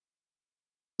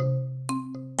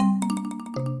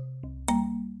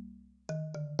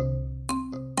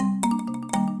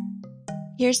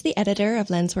Here's the editor of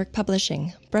Lenswork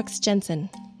Publishing, Brooks Jensen.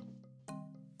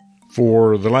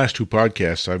 For the last two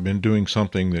podcasts, I've been doing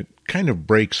something that kind of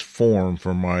breaks form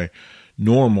from my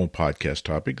normal podcast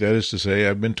topic. That is to say,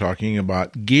 I've been talking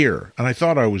about gear, and I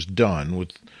thought I was done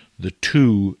with the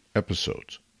 2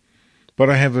 episodes.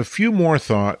 But I have a few more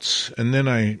thoughts, and then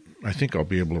I think I'll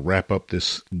be able to wrap up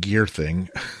this gear thing.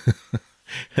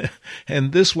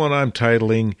 And this one I'm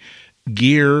titling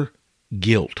Gear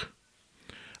Guilt.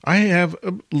 I have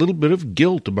a little bit of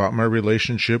guilt about my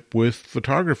relationship with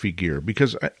photography gear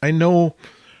because I know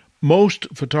most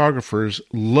photographers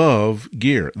love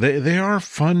gear. They are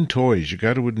fun toys, you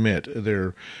got to admit.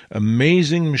 They're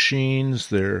amazing machines.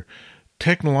 They're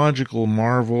technological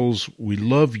marvels. We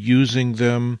love using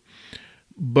them.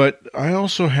 But I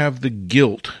also have the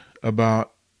guilt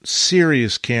about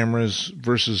serious cameras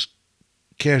versus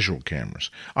casual cameras.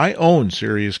 I own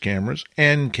serious cameras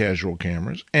and casual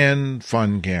cameras and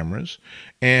fun cameras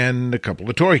and a couple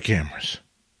of toy cameras.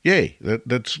 Yay,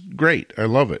 that's great. I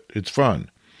love it. It's fun.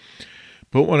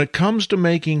 But when it comes to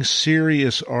making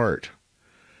serious art,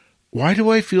 why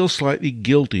do I feel slightly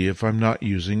guilty if I'm not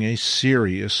using a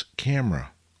serious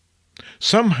camera?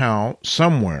 Somehow,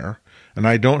 somewhere, and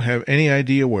I don't have any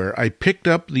idea where, I picked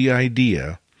up the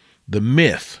idea, the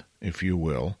myth, if you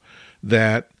will,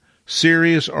 that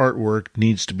serious artwork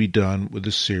needs to be done with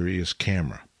a serious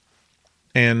camera.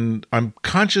 And I'm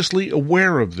consciously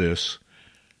aware of this,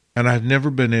 and I've never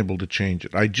been able to change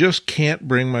it. I just can't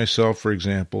bring myself, for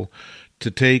example,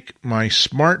 to take my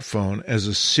smartphone as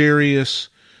a serious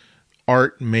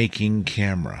art-making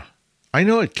camera. I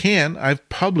know it can. I've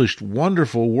published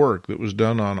wonderful work that was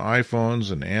done on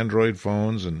iPhones and Android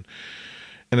phones, and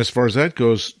as far as that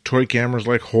goes, toy cameras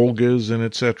like Holgas and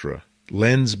etc.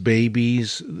 Lens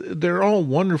babies, they're all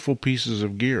wonderful pieces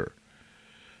of gear.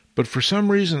 But for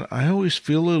some reason, I always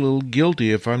feel a little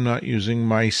guilty if I'm not using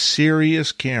my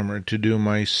serious camera to do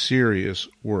my serious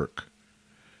work.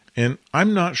 And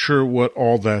I'm not sure what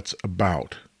all that's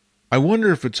about. I wonder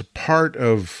if it's a part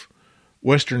of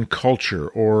Western culture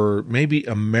or maybe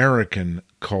American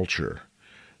culture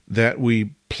that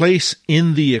we place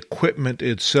in the equipment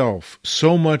itself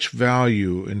so much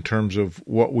value in terms of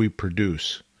what we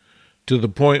produce, to the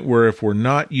point where if we're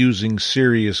not using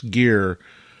serious gear,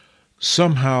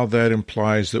 somehow that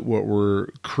implies that what we're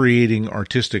creating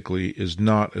artistically is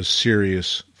not a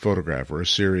serious photograph or a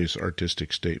serious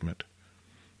artistic statement.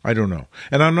 I don't know.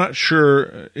 And I'm not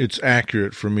sure it's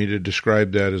accurate for me to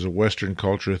describe that as a Western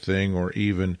culture thing or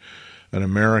even an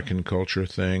American culture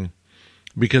thing.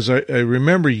 Because I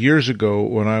remember years ago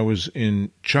when I was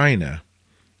in China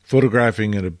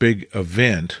photographing at a big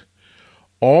event,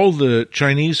 all the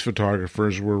Chinese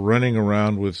photographers were running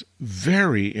around with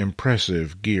very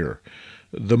impressive gear,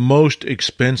 the most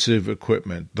expensive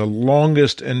equipment, the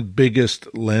longest and biggest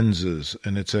lenses,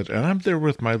 and etc. And I'm there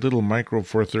with my little micro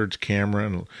four thirds camera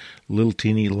and little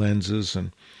teeny lenses.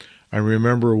 And I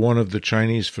remember one of the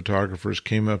Chinese photographers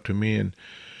came up to me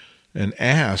and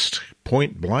asked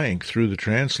point blank through the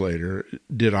translator,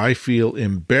 did I feel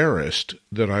embarrassed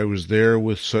that I was there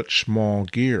with such small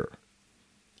gear?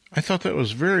 I thought that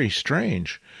was very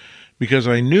strange, because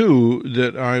I knew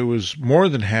that I was more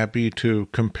than happy to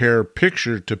compare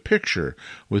picture to picture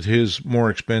with his more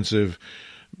expensive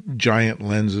giant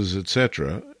lenses,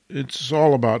 etc. It's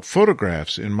all about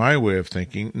photographs in my way of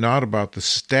thinking, not about the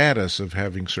status of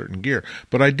having certain gear.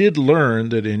 But I did learn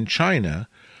that in China,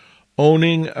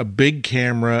 owning a big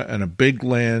camera and a big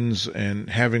lens and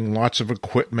having lots of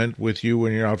equipment with you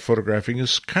when you're out photographing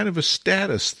is kind of a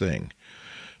status thing,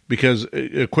 because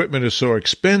equipment is so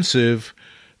expensive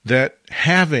that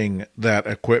having that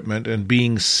equipment and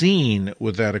being seen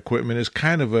with that equipment is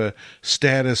kind of a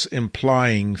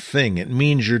status-implying thing. It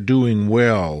means you're doing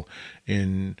well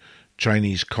in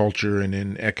Chinese culture and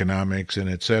in economics and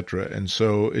etc. And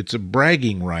so it's a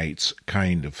bragging rights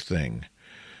kind of thing.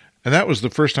 And that was the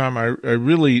first time I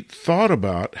really thought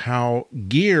about how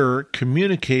gear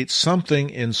communicates something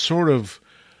in sort of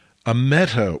a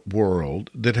meta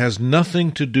world that has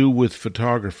nothing to do with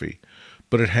photography,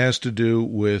 but it has to do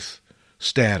with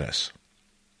status.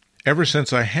 Ever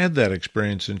since I had that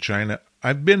experience in China,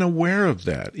 I've been aware of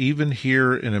that, even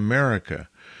here in America.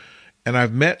 And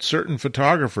I've met certain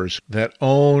photographers that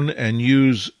own and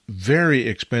use very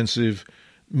expensive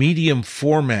medium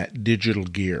format digital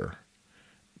gear.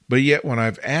 But yet when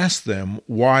I've asked them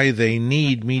why they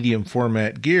need medium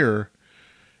format gear,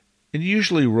 it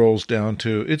usually rolls down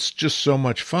to it's just so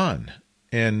much fun.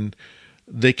 And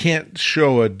they can't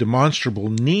show a demonstrable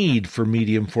need for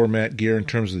medium format gear in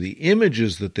terms of the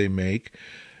images that they make.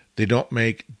 They don't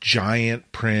make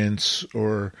giant prints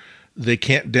or they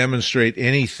can't demonstrate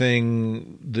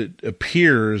anything that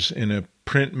appears in a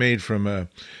print made from a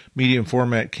medium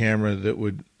format camera that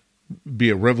would be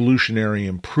a revolutionary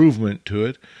improvement to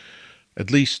it,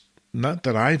 at least not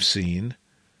that I've seen.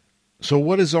 So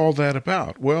what is all that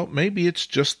about? Well, maybe it's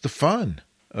just the fun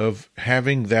of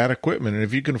having that equipment. And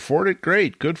if you can afford it,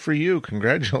 great, good for you,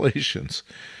 congratulations.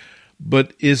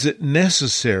 But is it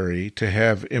necessary to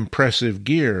have impressive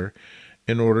gear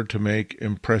in order to make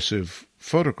impressive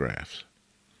photographs?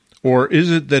 Or is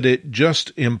it that it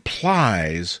just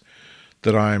implies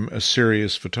that I'm a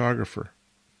serious photographer?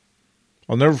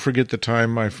 I'll never forget the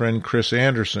time my friend Chris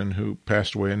Anderson, who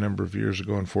passed away a number of years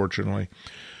ago, unfortunately,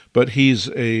 but he's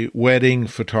a wedding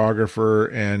photographer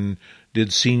and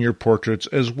did senior portraits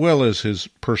as well as his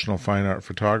personal fine art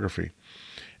photography.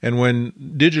 And when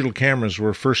digital cameras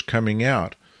were first coming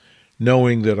out,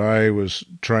 knowing that I was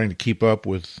trying to keep up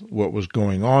with what was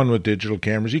going on with digital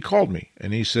cameras, he called me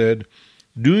and he said,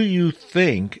 "Do you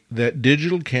think that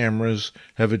digital cameras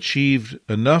have achieved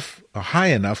a high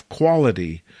enough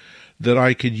quality that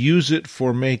I could use it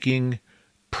for making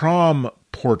prom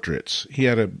portraits?" He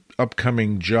had an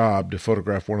upcoming job to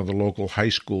photograph one of the local high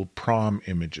school prom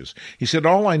images. He said,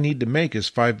 "All I need to make is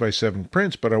 5x7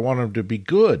 prints, but I want them to be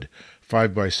good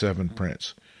 5x7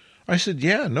 prints." I said,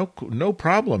 "Yeah, no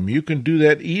problem. You can do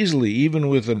that easily, even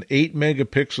with an 8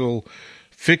 megapixel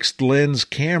fixed lens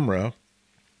camera.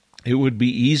 It would be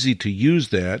easy to use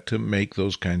that to make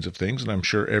those kinds of things, and I'm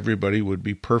sure everybody would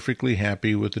be perfectly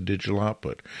happy with the digital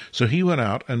output." So he went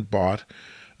out and bought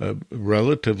a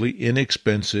relatively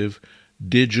inexpensive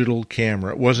digital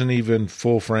camera. It wasn't even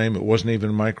full frame. It wasn't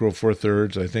even micro four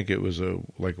thirds. I think it was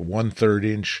like a 1/3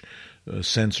 inch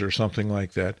sensor, something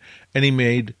like that. And he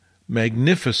made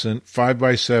magnificent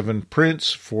 5x7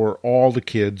 prints for all the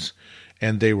kids,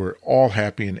 and they were all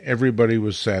happy and everybody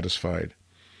was satisfied.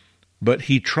 But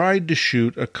he tried to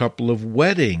shoot a couple of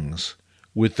weddings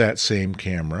with that same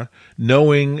camera,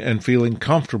 knowing and feeling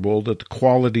comfortable that the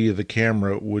quality of the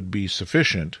camera would be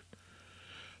sufficient.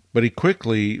 But he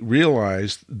quickly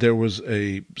realized there was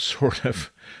a sort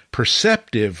of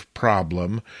perceptive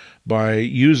problem by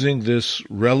using this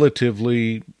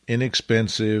relatively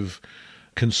inexpensive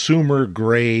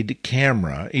consumer-grade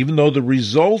camera. Even though the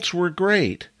results were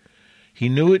great, he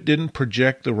knew it didn't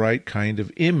project the right kind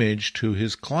of image to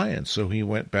his clients, so he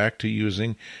went back to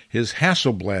using his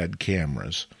Hasselblad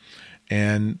cameras.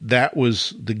 And that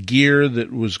was the gear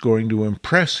that was going to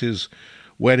impress his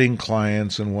wedding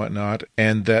clients and whatnot,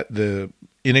 and that the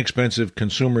inexpensive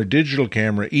consumer digital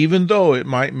camera, even though it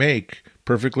might make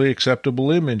perfectly acceptable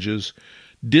images,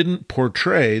 didn't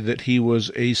portray that he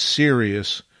was a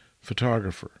serious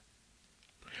photographer.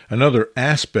 Another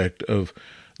aspect of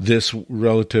this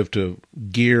relative to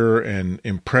gear and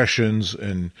impressions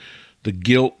and the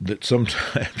guilt that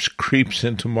sometimes creeps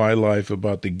into my life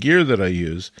about the gear that I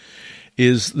use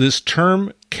is this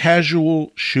term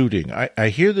casual shooting. I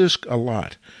hear this a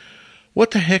lot.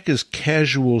 What the heck is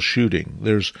casual shooting?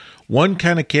 There's one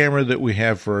kind of camera that we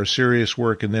have for our serious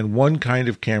work and then one kind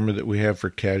of camera that we have for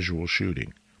casual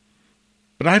shooting.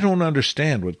 But I don't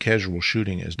understand what casual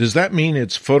shooting is. Does that mean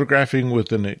it's photographing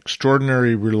with an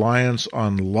extraordinary reliance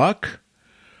on luck?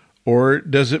 Or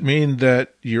does it mean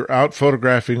that you're out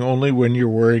photographing only when you're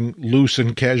wearing loose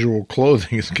and casual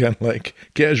clothing? It's kind of like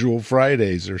Casual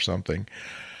Fridays or something.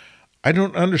 I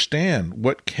don't understand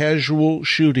what casual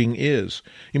shooting is.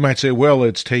 You might say, well,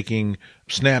 it's taking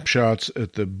snapshots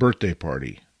at the birthday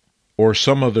party or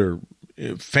some other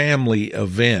family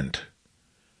event.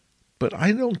 But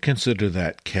I don't consider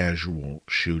that casual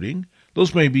shooting.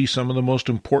 Those may be some of the most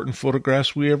important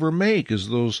photographs we ever make, is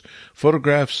those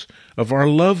photographs of our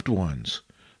loved ones.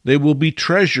 They will be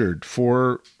treasured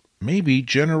for maybe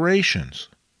generations.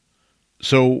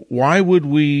 So why would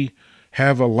we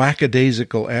have a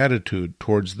lackadaisical attitude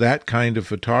towards that kind of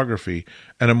photography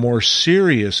and a more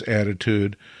serious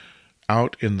attitude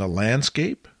out in the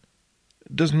landscape?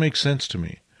 It doesn't make sense to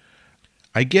me.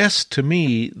 I guess to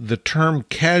me, the term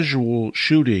casual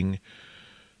shooting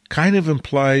kind of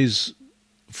implies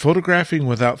photographing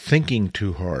without thinking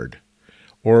too hard,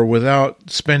 or without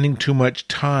spending too much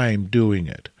time doing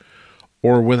it,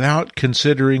 or without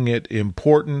considering it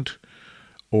important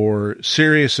or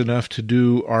serious enough to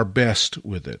do our best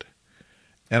with it.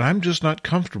 And I'm just not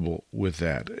comfortable with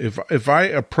that. If I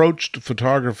approached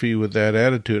photography with that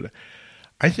attitude,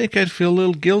 I think I'd feel a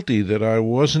little guilty that I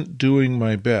wasn't doing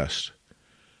my best.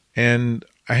 And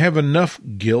I have enough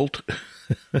guilt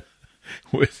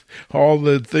with all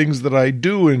the things that I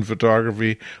do in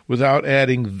photography without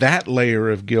adding that layer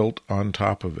of guilt on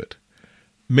top of it.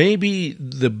 Maybe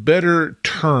the better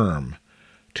term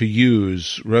to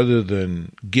use rather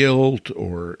than guilt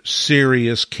or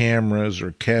serious cameras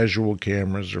or casual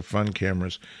cameras or fun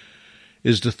cameras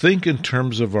is to think in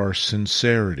terms of our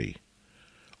sincerity.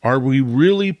 Are we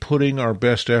really putting our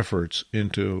best efforts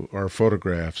into our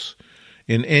photographs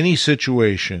in any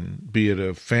situation, be it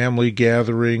a family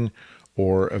gathering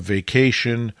or a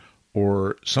vacation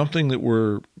or something that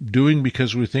we're doing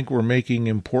because we think we're making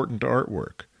important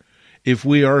artwork? If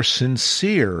we are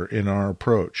sincere in our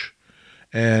approach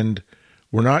and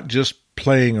we're not just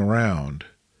playing around,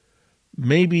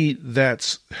 maybe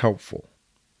that's helpful.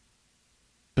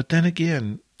 But then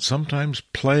again, sometimes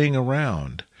playing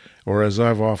around, or as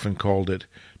I've often called it,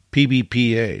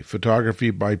 PBPA,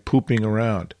 photography by pooping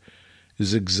around,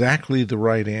 is exactly the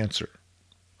right answer.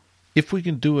 If we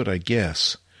can do it, I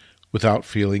guess, without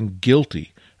feeling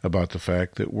guilty about the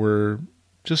fact that we're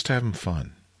just having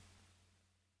fun.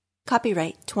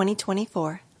 Copyright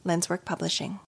 2024, Lenswork Publishing.